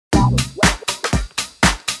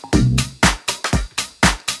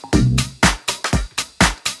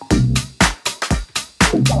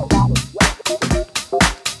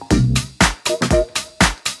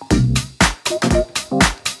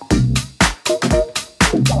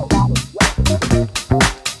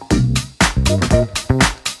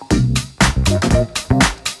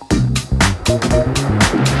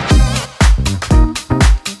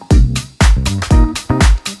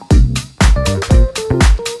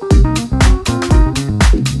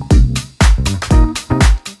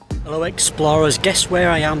explorers, guess where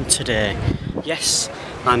I am today? Yes,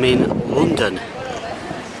 I'm in London. You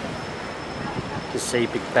can see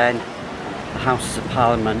Big Ben, the Houses of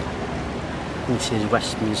Parliament, and this is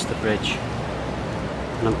Westminster Bridge.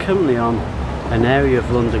 And I'm currently on an area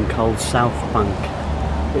of London called South Bank,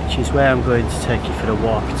 which is where I'm going to take you for a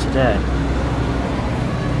walk today.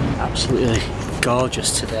 Absolutely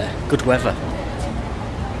gorgeous today, good weather.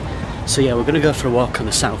 So yeah, we're going to go for a walk on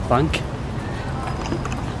the South Bank.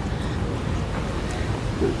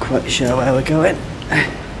 Not quite sure where we're going.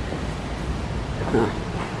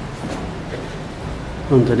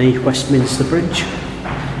 Underneath Westminster Bridge.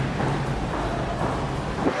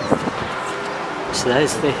 So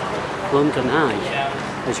there's the London Eye,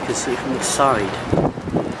 as you can see from the side.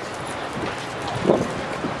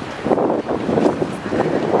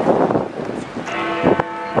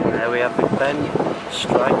 There we have Big Ben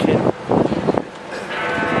striking.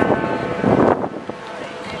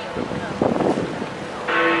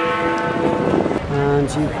 And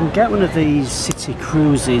you can get one of these city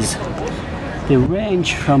cruises. They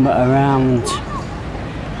range from around,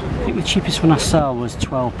 I think the cheapest one I saw was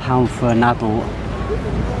 £12 for an adult.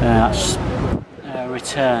 That's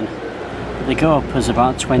return. They go up as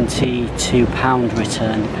about £22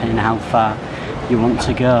 return, depending on how far you want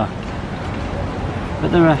to go. But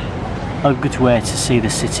they're a good way to see the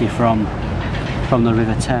city from the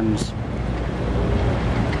River Thames.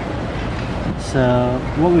 So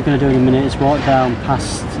what we're going to do in a minute is walk down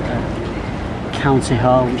past County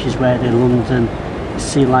Hall, which is where the London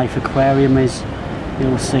Sea Life Aquarium is.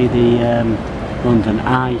 You'll see the London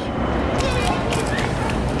Eye.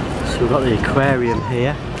 So we've got the aquarium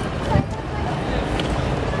here.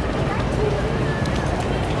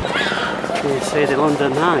 You can see the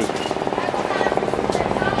London Eye.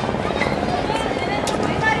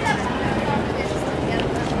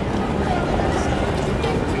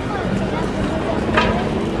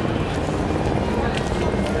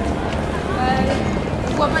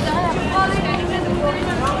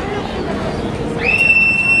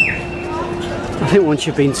 I think once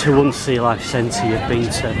you've been to one Sea Life Centre, you've been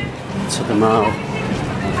to them all.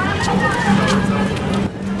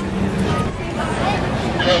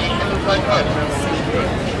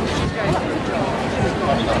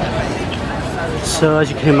 So as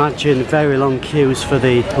you can imagine, very long queues for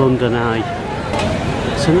the London Eye.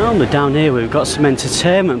 So normally down here we've got some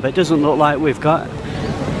entertainment, but it doesn't look like we've got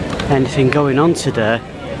anything going on today,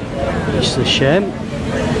 which is a shame.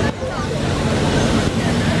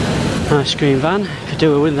 Ice cream van, could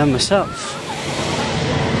do it with them myself.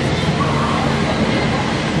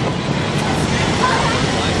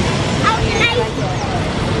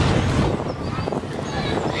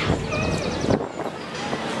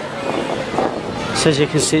 So as you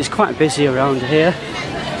can see, it's quite busy around here.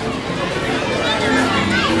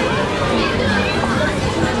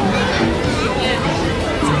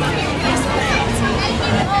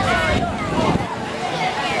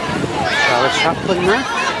 Charlie Chaplin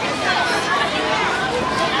there.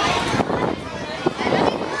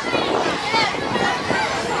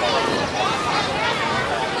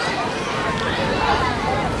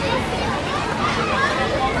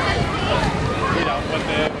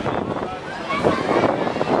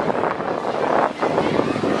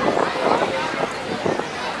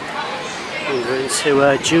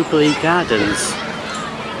 We're into Jubilee Gardens.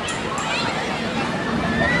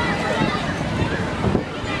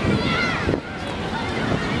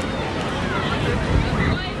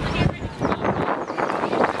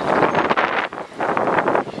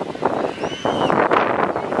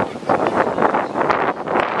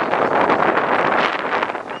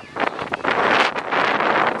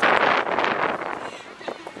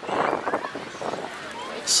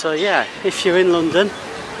 So yeah, if you're in London,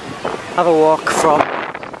 have a walk from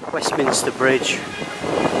Westminster Bridge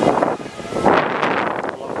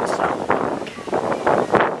along the South Bank.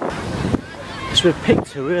 Because we've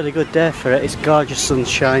picked a really good day for it. It's gorgeous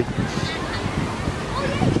sunshine.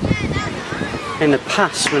 In the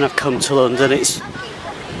past when I've come to London, it's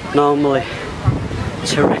normally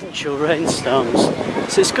torrential rainstorms.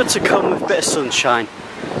 So it's good to come with a bit of sunshine,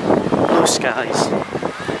 blue skies.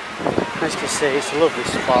 As you can see, it's a lovely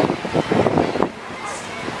spot.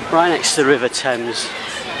 Right next to the River Thames.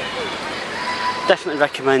 Definitely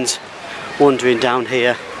recommend wandering down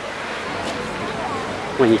here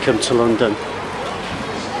when you come to London.